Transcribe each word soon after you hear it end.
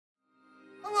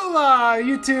Hola,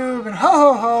 YouTube, and ho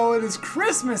ho ho, it is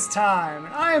Christmas time,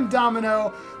 and I am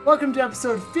Domino. Welcome to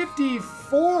episode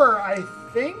 54, I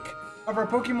think, of our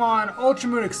Pokemon Ultra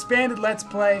Moon Expanded Let's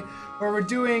Play, where we're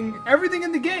doing everything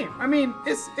in the game. I mean,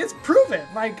 it's proven,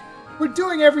 like, we're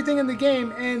doing everything in the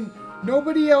game, and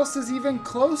nobody else is even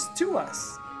close to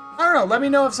us. I don't know, let me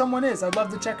know if someone is, I'd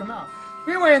love to check them out.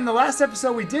 Anyway, in the last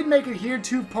episode, we did make it here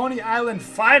to Pony Island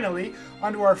finally,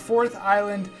 onto our 4th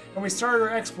island, and we started our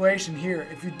exploration here.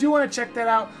 If you do want to check that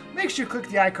out, make sure you click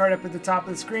the iCard up at the top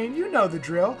of the screen. You know the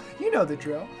drill. You know the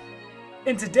drill.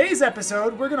 In today's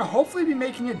episode, we're going to hopefully be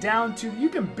making it down to, you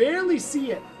can barely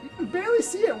see it. You can barely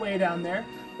see it way down there,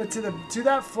 but to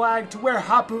that flag, to where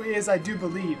Hapu is, I do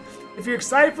believe. If you're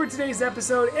excited for today's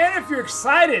episode, and if you're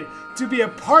excited to be a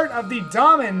part of the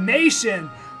domination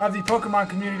of the Pokemon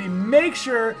community, make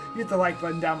sure you hit the like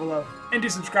button down below and do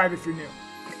subscribe if you're new.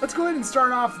 Let's go ahead and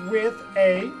start off with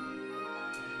a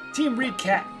team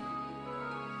recap.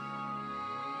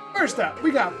 First up, we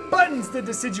got Buttons the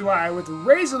Decidueye with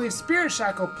Razor Leaf, Spirit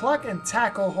Shackle, Pluck, and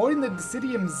Tackle holding the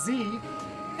Deciduum Z.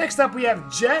 Next up, we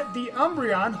have Jet the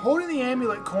Umbreon holding the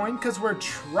Amulet Coin because we're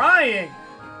trying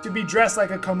to be dressed like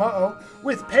a Komodo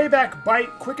with Payback, Bite,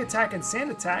 Quick Attack, and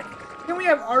Sand Attack. Then we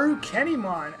have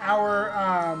Arukenimon, our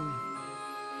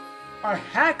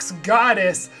Hax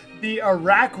Goddess, the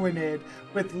Araquanid,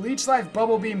 with Leech Life,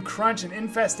 Bubble Beam, Crunch, and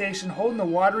Infestation holding the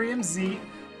Waterium Z.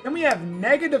 Then we have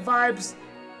Negative Vibes,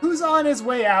 who's on his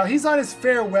way out. He's on his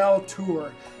farewell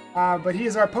tour. But he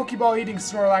is our Pokeball eating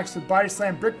Snorlax with Body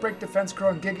Slam, Brick Break, Defense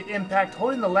Curl, and Giga Impact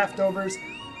holding the Leftovers.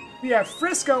 We have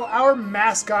Frisco, our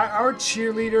mascot, our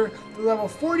cheerleader, the level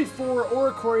 44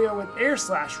 Oricorio with Air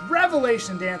Slash,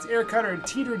 Revelation Dance, Air Cutter, and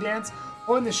Teeter Dance,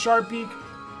 holding the Sharpbeak.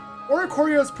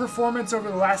 Oricorio's performance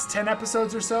over the last 10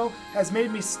 episodes or so has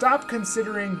made me stop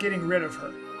considering getting rid of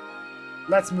her.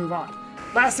 Let's move on.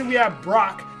 Lastly, we have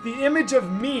Brock, the image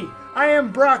of me. I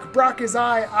am Brock, Brock is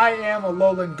I am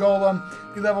Alolan Golem,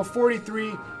 the level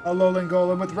 43 Alolan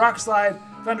Golem with Rock Slide,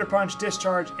 Thunder Punch,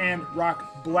 Discharge, and Rock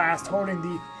Blast, holding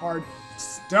the Hard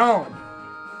Stone.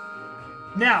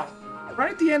 Now, right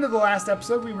at the end of the last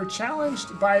episode, we were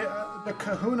challenged by the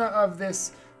kahuna of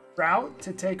this route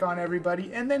to take on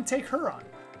everybody and then take her on.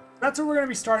 That's what we're going to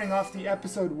be starting off the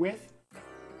episode with.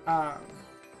 And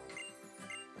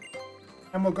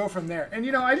we'll go from there. And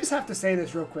you know, I just have to say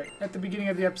this real quick at the beginning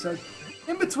of the episode.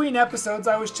 In between episodes,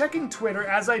 I was checking Twitter,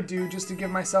 as I do, just to give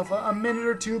myself a minute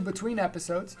or two between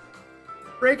episodes.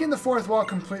 Breaking the fourth wall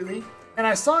completely. And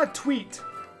I saw a tweet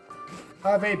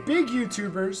of a big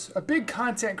YouTuber's, a big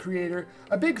content creator,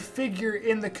 a big figure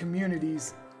in the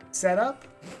community's setup.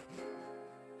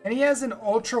 And he has an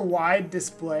ultra wide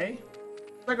display.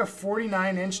 It's like a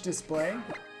 49-inch display.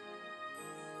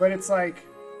 But it's like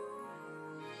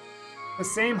the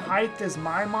same height as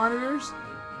my monitors.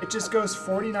 It just goes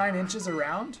 49 inches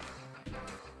around.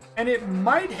 And it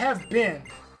might have been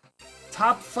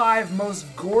top 5 most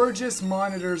gorgeous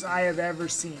monitors I have ever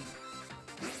seen.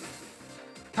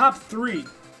 Top 3,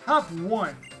 top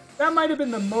 1. That might have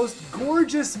been the most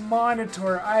gorgeous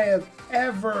monitor I have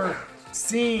ever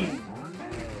seen.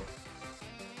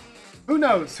 Who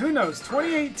knows? Who knows?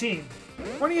 2018.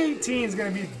 2018 is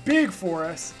going to be big for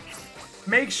us.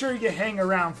 Make sure you hang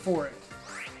around for it.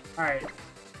 Alright.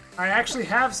 I actually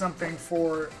have something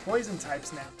for poison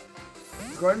types now.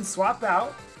 Let's go ahead and swap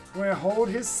out. We're going to hold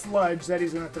his sludge that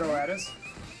he's going to throw at us.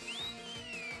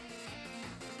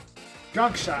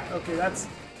 Gunk Shot. Okay, that's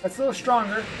a little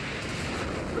stronger.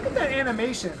 Look at that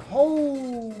animation.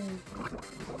 Oh.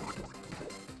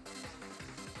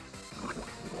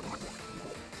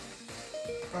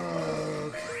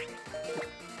 Okay.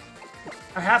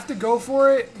 I have to go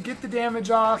for it, get the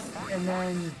damage off, and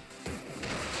then...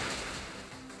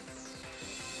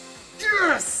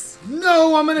 Yes!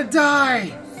 No, I'm gonna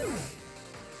die!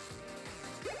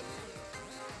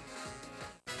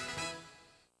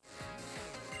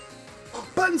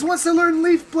 Buttons wants to learn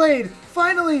Leaf Blade!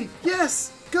 Finally!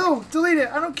 Yes! Go! Delete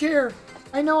it! I don't care!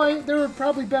 I know there were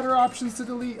probably better options to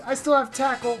delete. I still have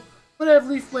Tackle, but I have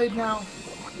Leaf Blade now.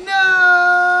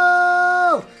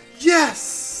 No!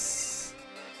 Yes!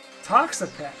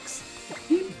 Toxapex.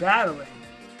 Keep battling.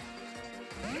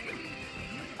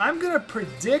 I'm gonna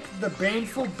predict the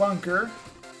Baneful Bunker,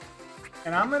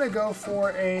 and I'm gonna go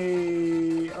for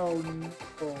a... Oh no.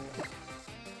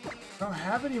 I don't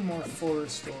have any more full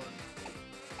restore.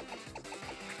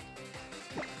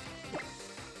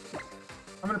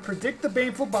 I'm going to predict the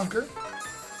Baneful Bunker.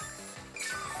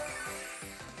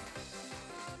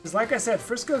 Because like I said,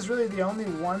 Frisco is really the only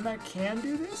one that can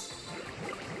do this.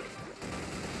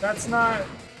 That's not...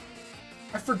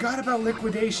 I forgot about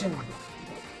Liquidation.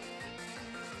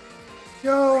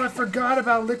 Yo, I forgot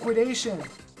about liquidation.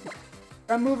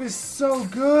 That move is so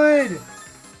good.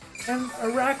 And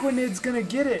Araquanid's gonna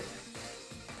get it.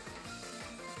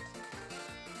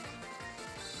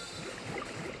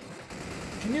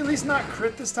 Can you at least not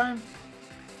crit this time?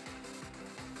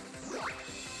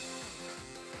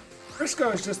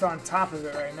 Frisco is just on top of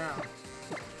it right now.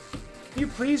 Can you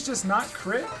please just not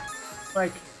crit?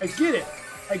 Like, I get it.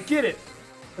 I get it.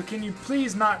 But can you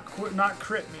please not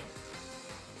crit me?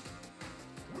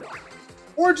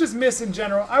 Or just miss in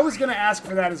general. I was going to ask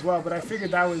for that as well, but I figured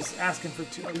that was asking for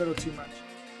a little too much.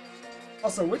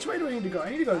 Also, which way do I need to go? I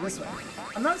need to go this way.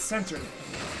 I'm not centered.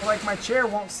 Like, my chair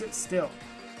won't sit still.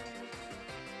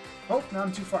 Oh, now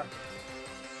I'm too far.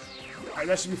 Alright,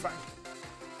 that should be fine.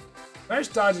 Did I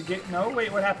just dodge a gate? No,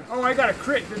 wait, what happened? Oh, I got a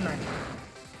crit, didn't I?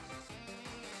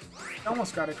 I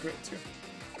almost got a crit, too.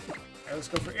 Alright, let's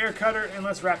go for Air Cutter, and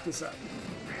let's wrap this up.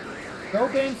 No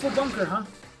Baneful Bunker, huh?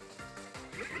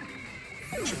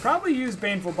 Should probably use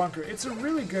Baneful Bunker. It's a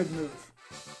really good move.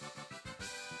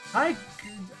 I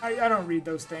don't read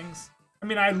those things. I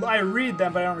mean, I read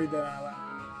them, but I don't read them out loud.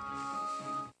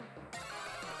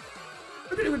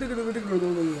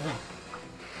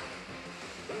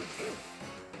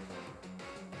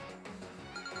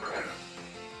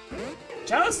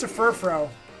 Shoutouts to Furfro.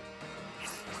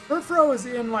 Furfro is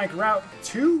in like Route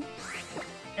 2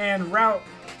 and Route,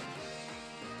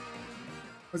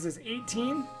 was this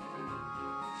 18?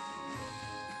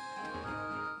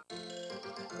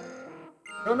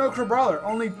 Don't know Crabrawler.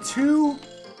 Only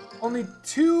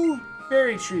two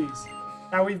berry trees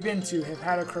that we've been to have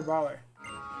had a Crabrawler.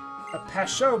 A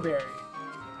Pachot berry.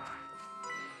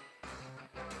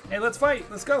 Hey, let's fight.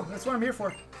 Let's go. That's what I'm here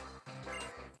for.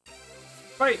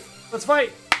 Fight. Let's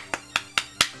fight.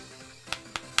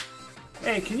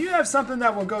 Hey, can you have something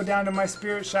that will go down to my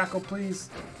spirit shackle,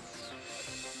 please?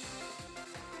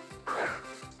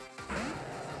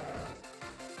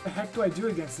 What the heck do I do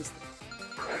against this thing?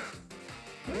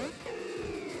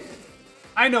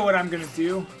 I know what I'm gonna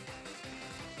do.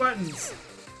 Buttons.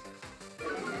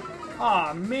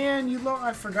 Aw, man,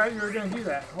 I forgot you were gonna do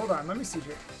that. Hold on, let me see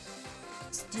here.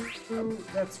 Let's do,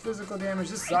 that's physical damage.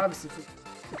 This is obviously physical.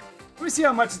 Let me see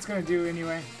how much it's gonna do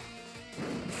anyway.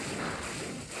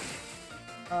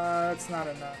 That's not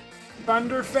enough.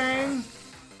 Thunder Fang?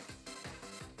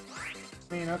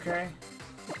 I mean, okay.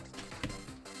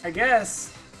 I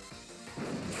guess.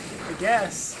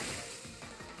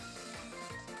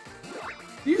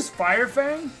 Use Fire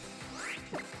Fang?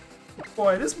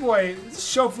 Boy, this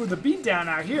Shofu the beatdown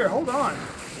out here. Hold on.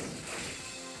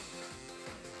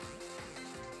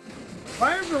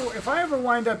 If I ever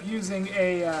wind up using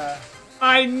a,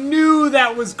 I knew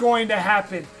that was going to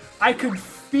happen. I could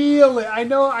feel it. I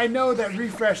know that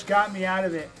refresh got me out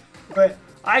of it, but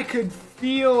I could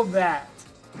feel that.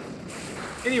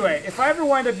 Anyway, if I ever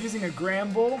wind up using a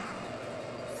Gramble,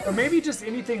 or maybe just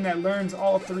anything that learns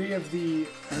all three of the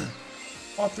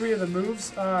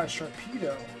moves,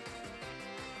 Sharpedo.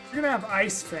 You're gonna have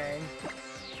Ice Fang,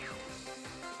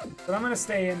 but I'm gonna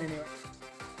stay in anyway.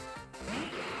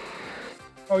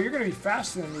 Oh, you're gonna be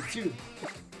faster than me too.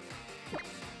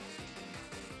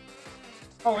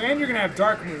 Oh, and you're gonna have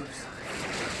dark moves.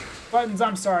 Buttons,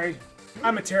 I'm sorry.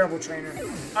 I'm a terrible trainer.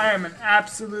 I am an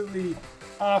absolutely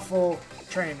awful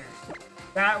trainer.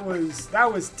 That was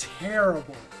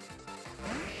terrible.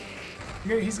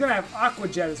 He's gonna have Aqua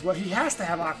Jet as well. He has to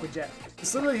have Aqua Jet.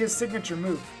 It's literally his signature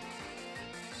move.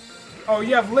 Oh,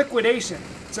 you have Liquidation.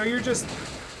 So you're just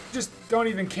don't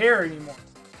even care anymore.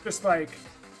 Just like,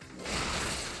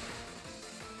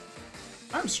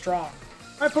 I'm strong.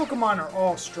 My Pokemon are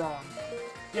all strong.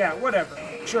 Yeah, whatever.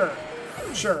 Sure.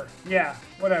 Yeah,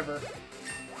 whatever.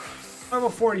 Level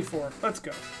 44. Let's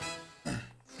go.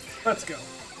 Let's go.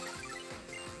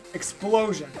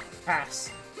 Explosion.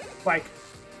 Pass. Like,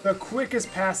 the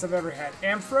quickest pass I've ever had.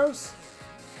 Ampharos?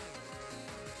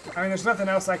 I mean, there's nothing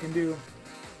else I can do.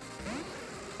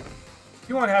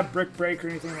 You won't have Brick Break or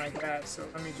anything like that, so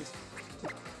let me just...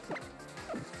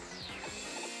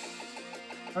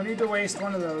 I need to waste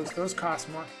one of those. Those cost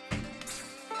more.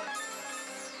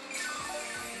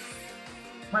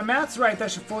 My math's right.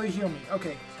 That should fully heal me.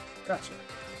 Okay, gotcha.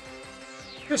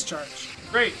 Discharge.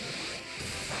 Great.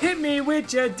 Hit me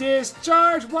with your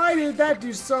discharge. Why did that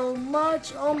do so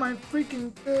much? Oh my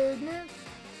freaking goodness.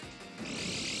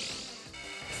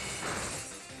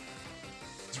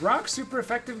 Is Rock super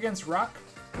effective against Rock?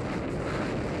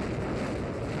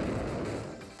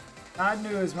 Not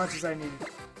new as much as I needed.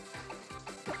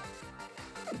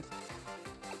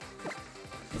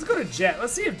 Let's go to Jet.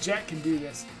 Let's see if Jet can do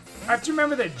this. I have to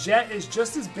remember that Jet is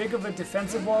just as big of a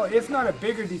defensive wall, if not a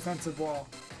bigger defensive wall,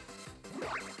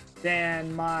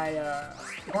 than my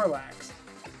Snorlax.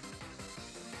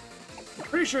 I'm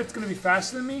pretty sure it's going to be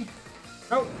faster than me.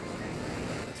 Nope.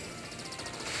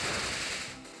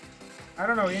 I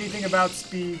don't know anything about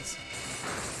speeds.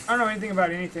 I don't know anything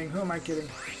about anything. Who am I kidding?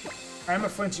 I'm going to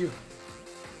flinch you.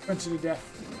 Flinch you to death.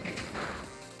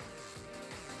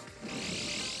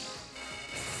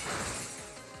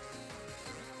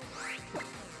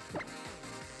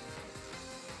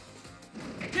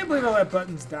 I can't believe I let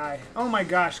buttons die. Oh my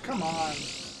gosh, come on.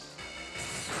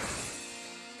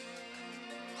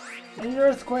 I need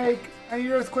Earthquake. I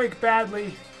need Earthquake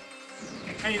badly.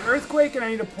 I need Earthquake and I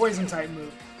need a Poison type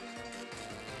move.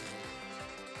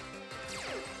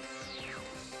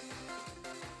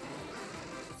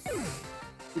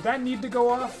 Did that need to go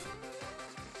off?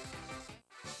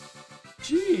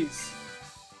 Jeez.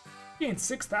 Gained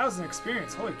 6,000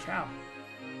 experience. Holy cow.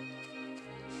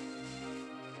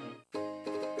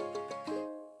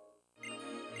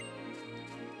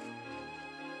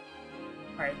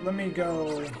 Alright, let me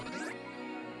go.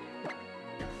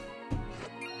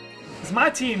 Because my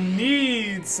team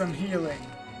needs some healing.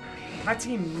 My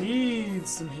team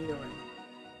needs some healing.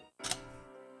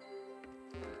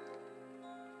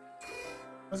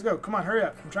 Let's go. Come on, hurry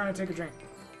up. I'm trying to take a drink.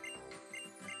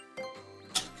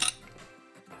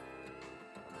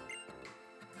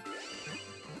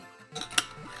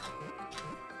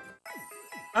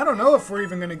 I don't know if we're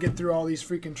even going to get through all these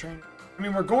freaking trainers. I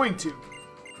mean, we're going to.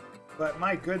 But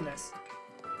my goodness.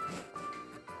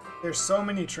 There's so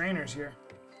many trainers here.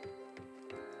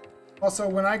 Also,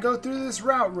 when I go through this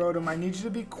route, Rotom, I need you to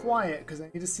be quiet because I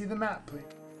need to see the map, please.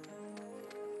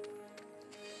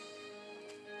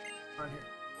 On here.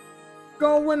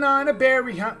 Going on a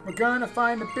berry hunt. We're gonna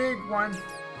find a big one.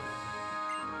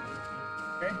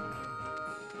 Okay.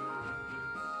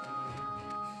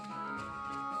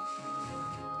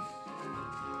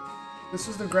 This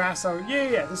is the grass I was...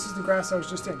 Yeah, this is the grass I was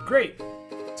just in. Great.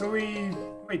 So we...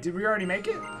 Wait, did we already make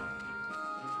it?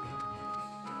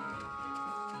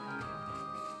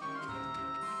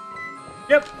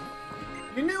 Yep.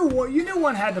 You knew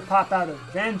one had to pop out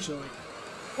eventually.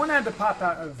 One had to pop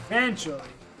out eventually.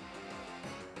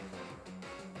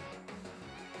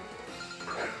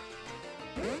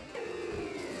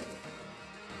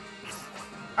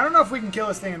 I don't know if we can kill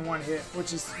this thing in one hit,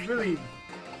 which is really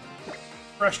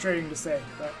frustrating to say,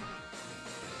 but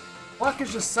Pluck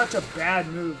is just such a bad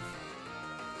move.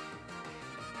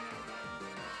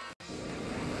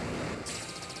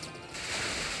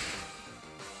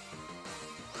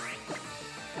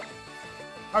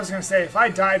 I was going to say, if I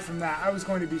died from that, I was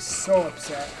going to be so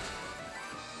upset.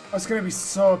 I was going to be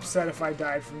so upset if I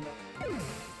died from that.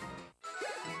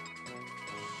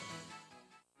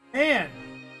 Man!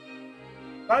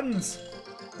 Buttons!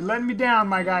 You're letting me down,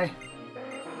 my guy.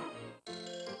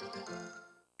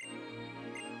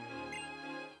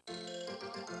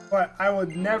 But I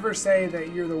would never say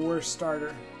that you're the worst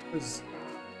starter, because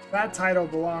that title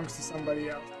belongs to somebody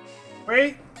else.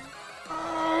 Wait!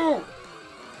 Oh!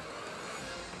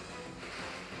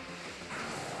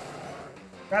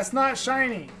 That's not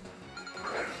shiny.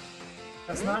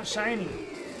 That's not shiny.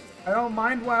 I don't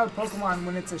mind wild Pokemon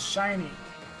when it's a shiny.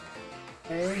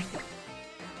 Okay?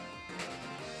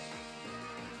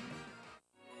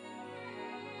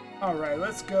 Alright,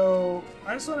 let's go.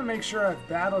 I just want to make sure I've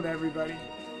battled everybody.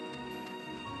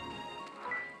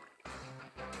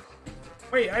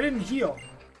 Wait, I didn't heal.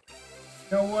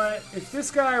 You know what? If this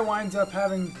guy winds up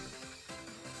having...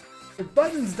 If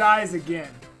Buttons dies again,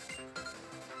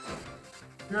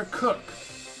 you're a cook.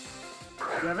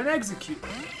 You have an execute.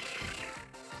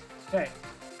 Okay.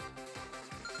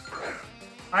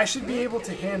 I should be able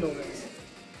to handle this.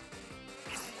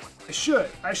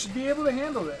 I should be able to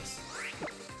handle this.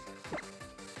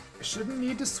 I shouldn't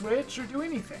need to switch or do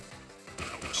anything.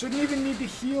 I shouldn't even need to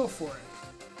heal for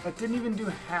it. That didn't even do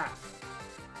half.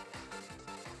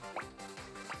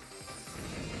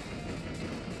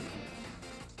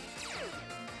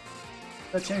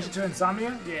 That changed it to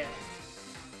Insomnia? Yeah.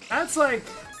 That's like,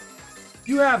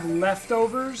 you have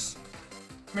leftovers.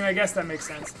 I mean, I guess that makes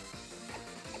sense.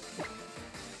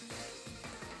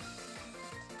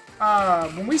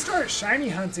 When we start shiny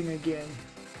hunting again,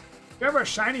 we have our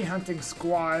shiny hunting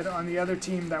squad on the other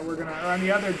team that we're gonna, or on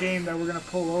the other game that we're gonna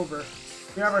pull over.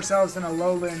 We have ourselves an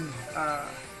Alolan,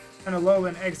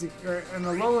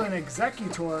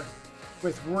 Executor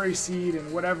with Worry Seed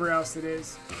and whatever else it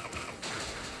is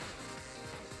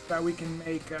that we can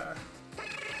make.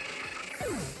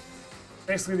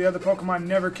 Basically, the other Pokemon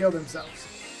never kill themselves.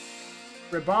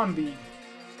 Ribombee.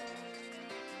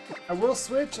 I will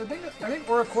switch. I think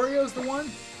Oricorio's the one.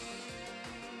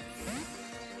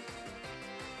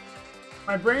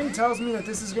 My brain tells me that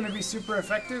this is going to be super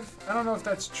effective. I don't know if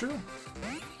that's true,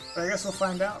 but I guess we'll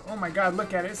find out. Oh my god,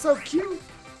 look at it. It's so cute.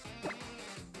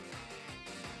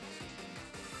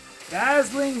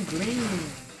 Dazzling Gleam.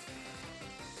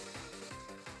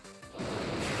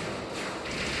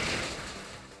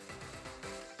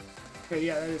 Okay,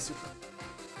 yeah, that is super.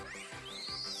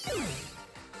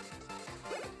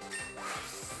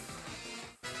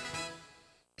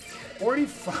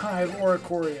 $45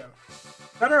 Oricorio.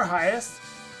 Is that our highest?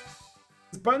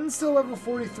 Is Button still level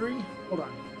 43? Hold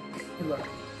on. Hey, look.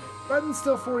 Button's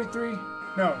still 43?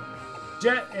 No.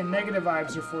 Jet and Negative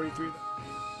Vibes are 43.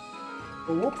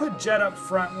 But we'll put Jet up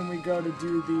front when we go to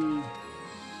do the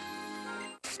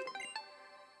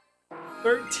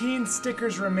 13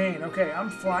 stickers remain. Okay, I'm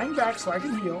flying back so I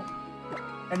can heal.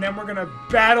 And then we're going to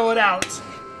battle it out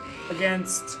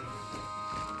against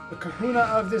the kahuna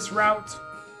of this route.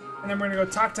 And then we're going to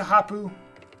go talk to Hapu.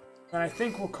 And I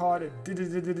think we'll call it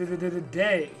a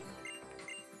day.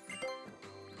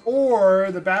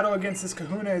 Or the battle against this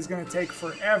kahuna is going to take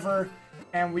forever.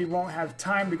 And we won't have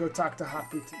time to go talk to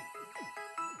Hapu.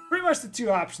 Pretty much the two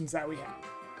options that we have.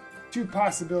 Two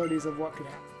possibilities of what could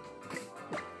happen.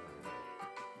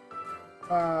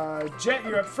 Jet,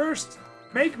 you're up first.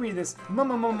 Make me this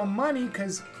money,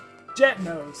 because Jet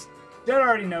knows. Jet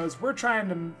already knows. We're trying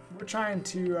to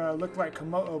look like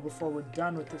Komodo before we're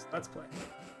done with this Let's Play.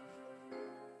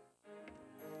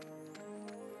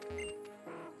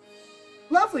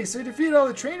 Lovely. So you defeated all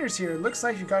the trainers here. Looks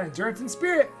like you got endurance and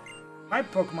spirit. My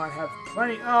Pokemon have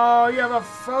plenty. Oh, you have a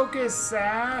focus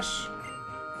sash.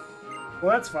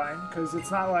 Well, that's fine, because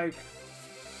it's not like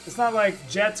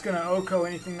Jet's gonna Oko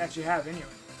anything that you have anyway.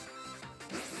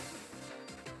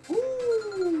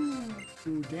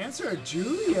 Ooh, Dancer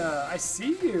Julia, I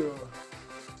see you.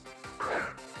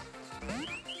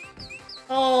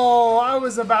 Oh, I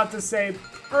was about to say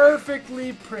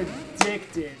perfectly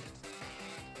predicted.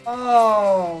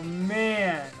 Oh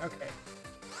man. Okay.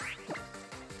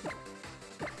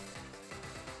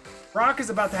 Brock is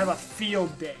about to have a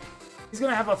field day. He's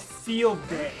gonna have a field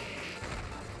day.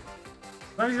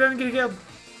 As long as he doesn't get killed.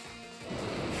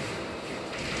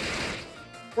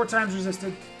 4 times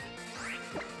resisted.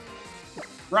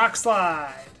 Rock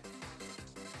Slide.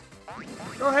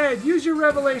 Go ahead, use your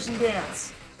Revelation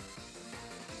Dance.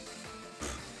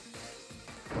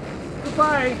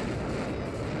 Goodbye.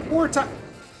 4 times.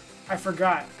 I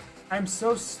forgot. I'm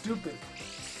so stupid.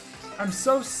 I'm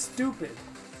so stupid.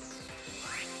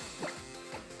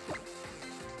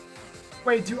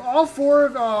 Wait, do all 4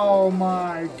 of... Oh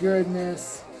my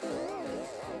goodness.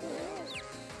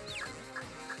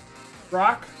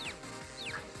 Brock?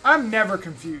 I'm never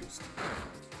confused.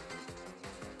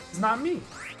 It's not me.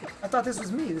 I thought this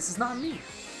was me. This is not me.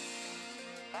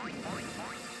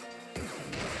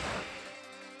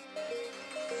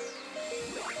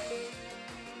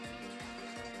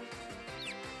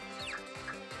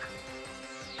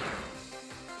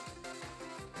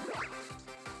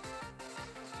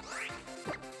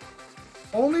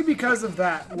 Only because of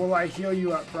that will I heal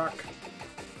you up, Brock.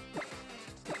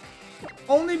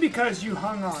 Only because you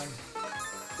hung on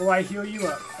will I heal you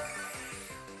up.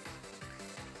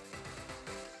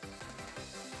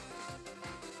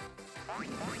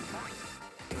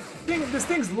 This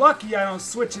thing's lucky I don't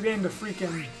switch it into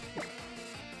freaking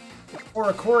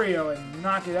Oricorio and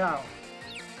knock it out.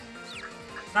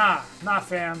 Nah,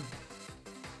 fam.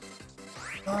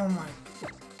 Oh my.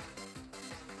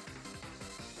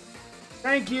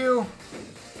 Thank you.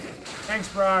 Thanks,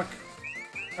 Brock.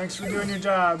 Thanks for doing your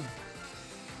job.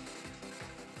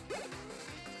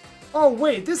 Oh,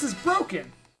 wait, this is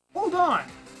broken. Hold on.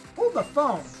 Hold the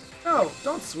phone. No,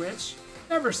 don't switch.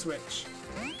 Never switch.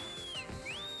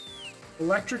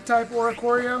 Electric type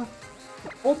Oricorio?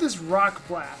 Hold this Rock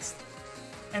Blast.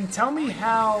 And tell me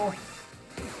how...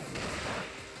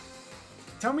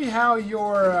 Tell me how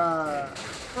your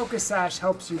Focus Sash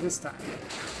helps you this time.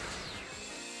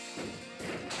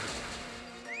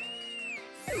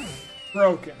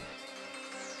 Broken.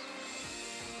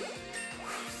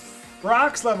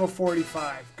 Brock's level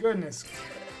 45. Goodness.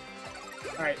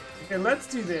 Alright. Okay, let's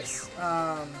do this.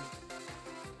 No,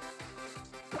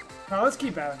 let's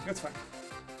keep battling. That's fine.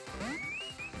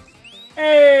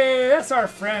 Hey, that's our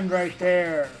friend right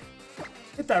there.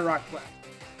 Hit that Rock Blast.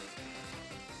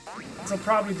 This will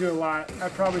probably do a lot. I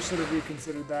probably should have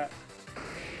reconsidered that.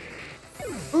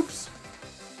 Oops.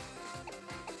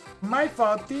 My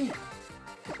faulty.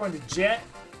 Going to Jet.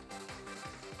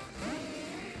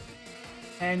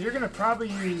 And you're going to probably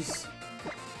use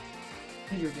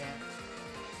Meteor Dance.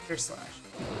 Air Slash.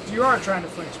 You are trying to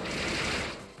flinch me.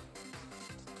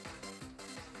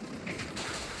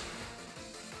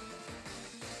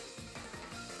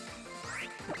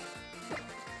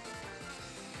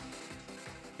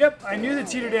 Yep, I knew the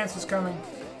teeter dance was coming.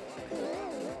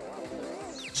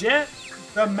 Jet,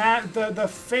 the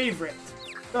favorite.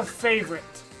 The favorite.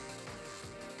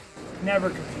 Never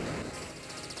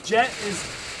confused. Jet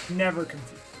is never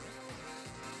confused.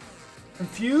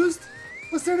 Confused?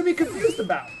 What's there to be confused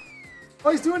about? All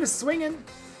he's doing is swinging.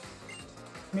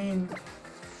 I mean...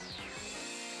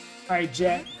 Alright,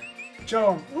 Jet.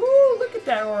 Show him. Ooh, look at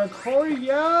that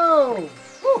Orichloreo!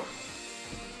 Woo!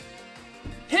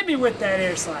 Hit me with that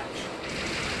air slash.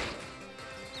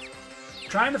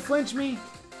 Trying to flinch me?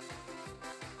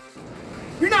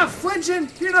 You're not flinching,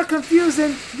 you're not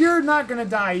confusing, you're not gonna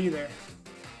die either.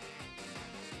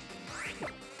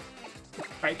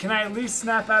 Alright, can I at least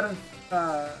snap out of...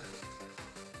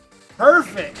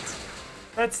 Perfect!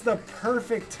 That's the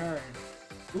perfect turn.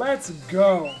 Let's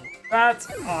go.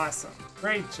 That's awesome.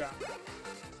 Great job.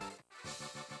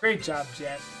 Great job,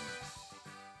 Jet.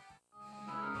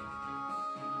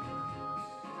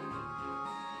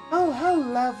 Oh, how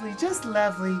lovely. Just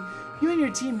lovely. You and your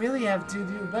team really have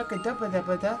to-do.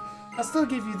 I'll still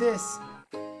give you this.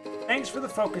 Thanks for the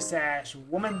focus sash,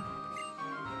 woman.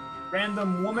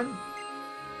 Random woman.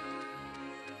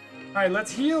 Alright,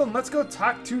 let's heal and let's go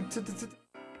talk to...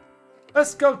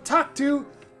 Let's go talk to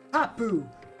Hapu.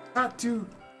 Talk to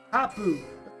Hapu.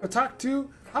 Let's go talk to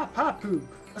Hapu.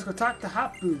 Let's go talk to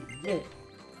Hapu. Yeah.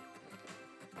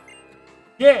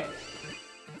 Yeah.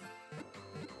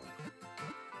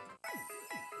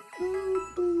 Boop,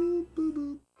 boop, boop,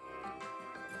 boop.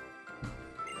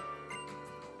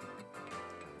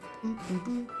 Boop, boop,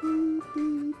 boop, boop,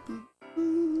 boop, boop.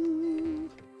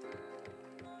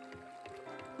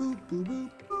 Boop, boop, boop,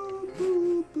 boop,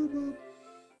 boop, boop, boop.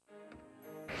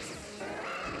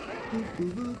 Boop,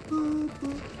 boop, boop, boop, boop, boop. Boop, boop,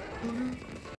 boop, boop.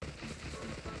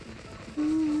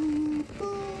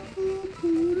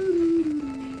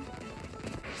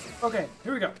 Okay,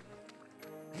 here we go.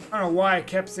 I don't know why I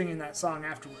kept singing that song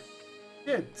afterward.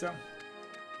 Did so.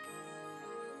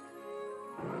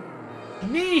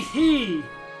 Nee-hee!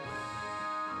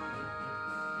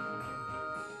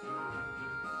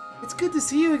 It's good to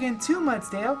see you again too,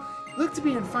 Mudsdale. You look to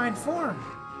be in fine form.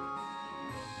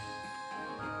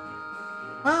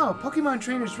 Wow, Pokemon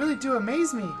trainers really do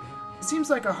amaze me. It seems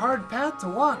like a hard path to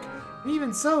walk, and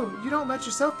even so, you don't let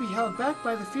yourself be held back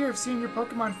by the fear of seeing your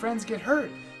Pokemon friends get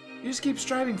hurt. You just keep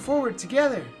striving forward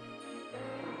together.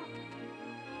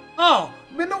 Oh,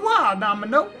 been a while,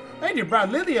 Domin0. And you brought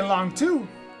Lily along too.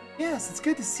 Yes, it's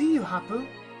good to see you, Hapu.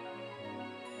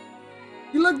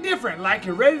 You look different, like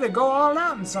you're ready to go all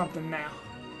out in something now.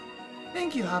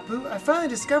 Thank you, Hapu. I finally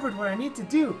discovered what I need to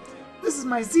do. This is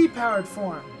my Z-powered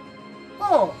form.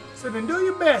 Oh, so then do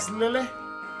your best, Lily.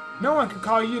 No one can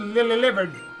call you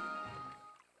Lily-livered.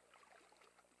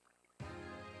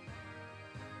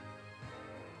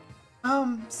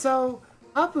 So,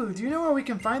 Hapu, do you know where we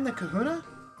can find the kahuna?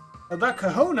 The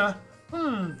kahuna?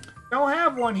 Don't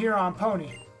have one here on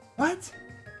Pony. What?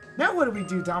 Now what do we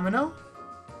do, Domin0?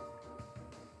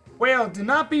 Well, do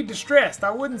not be distressed.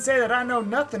 I wouldn't say that I know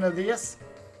nothing of this.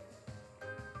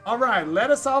 Alright,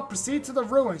 let us all proceed to the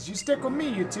ruins. You stick with me,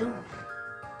 you two.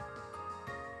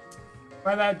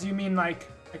 By that, do you mean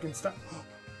like, I can stop?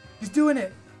 He's doing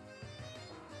it!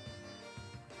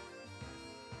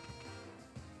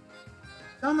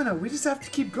 Domin0, we just have to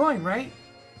keep going, right?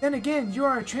 Then again, you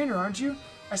are a trainer, aren't you?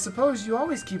 I suppose you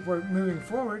always keep moving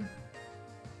forward.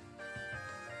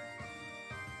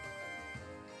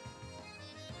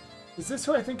 Is this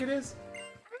who I think it is?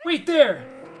 Wait there!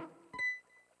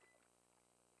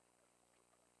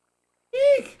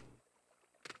 Eek!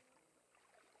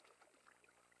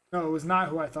 No, it was not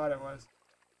who I thought it was.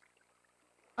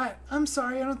 I'm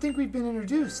sorry, I don't think we've been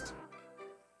introduced.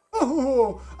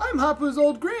 Oh, I'm Hapu's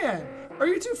old gran. Are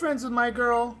you two friends with my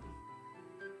girl?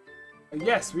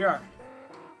 Yes, we are.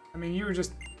 I mean, you were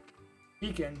just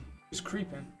peeking, just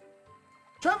creeping.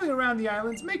 Traveling around the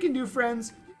islands, making new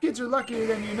friends. You kids are luckier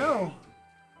than you know.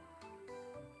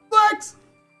 Flex!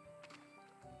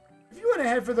 If you want to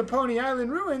head for the Pony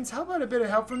Island ruins, how about a bit of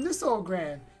help from this old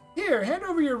gran? Here, hand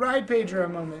over your ride pager a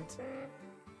moment.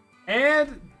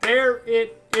 And there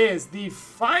it is. The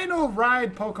final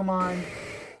ride Pokemon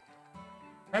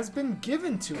has been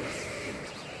given to us.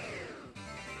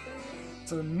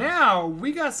 So now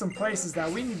we got some places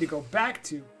that we need to go back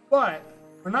to, but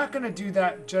we're not going to do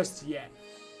that just yet.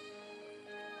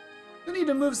 We need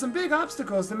to move some big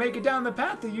obstacles to make it down the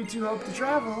path that you two hope to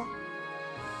travel.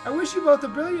 I wish you both a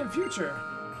brilliant future.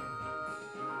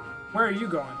 Where are you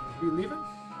going? Are you leaving?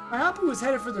 My Hapu was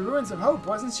headed for the Ruins of Hope,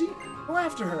 wasn't she? Go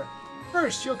after her.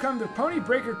 First, you'll come to Pony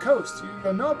Breaker Coast.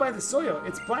 You'll know it by the soil.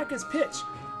 It's black as pitch.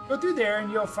 Go through there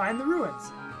and you'll find the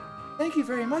ruins. Thank you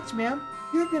very much, ma'am.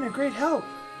 You have been a great help.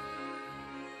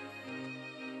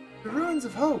 The Ruins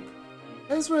of Hope.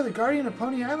 That is where the Guardian of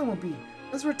Pony Island will be.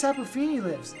 That's where Tapu Fini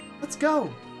lives. Let's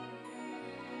go.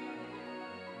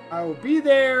 I will be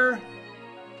there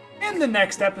in the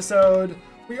next episode.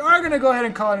 We are going to go ahead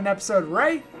and call it an episode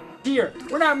right here.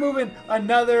 We're not moving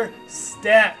another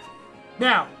step.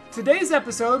 Now, today's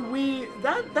episode,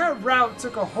 that route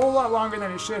took a whole lot longer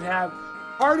than it should have.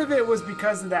 Part of it was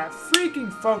because of that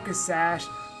freaking focus sash.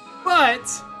 But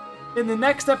in the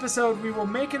next episode, we will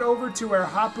make it over to where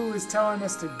Hapu is telling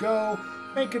us to go.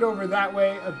 Make it over that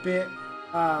way a bit.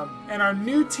 And our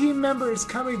new team member is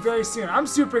coming very soon. I'm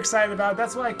super excited about it.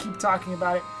 That's why I keep talking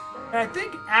about it. And I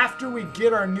think after we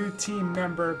get our new team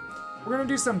member, we're going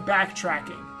to do some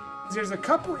backtracking. There's a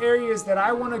couple areas that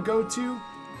I want to go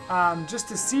to just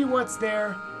to see what's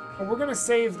there. But we're going to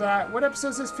save that. What episode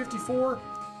is this? 54?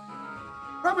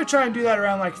 Probably try and do that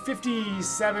around like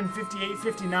 57, 58,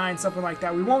 59, something like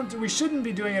that. We shouldn't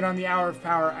be doing it on the Hour of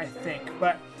Power, I think.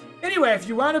 But anyway, if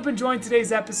you wound up enjoying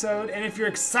today's episode, and if you're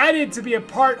excited to be a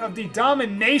part of the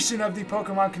domination of the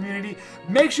Pokemon community,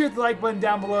 make sure to hit the like button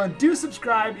down below and do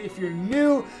subscribe if you're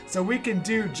new so we can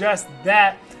do just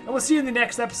that. And we'll see you in the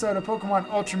next episode of Pokemon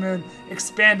Ultra Moon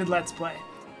Expanded Let's Play.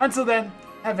 Until then,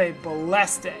 have a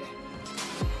blessed day.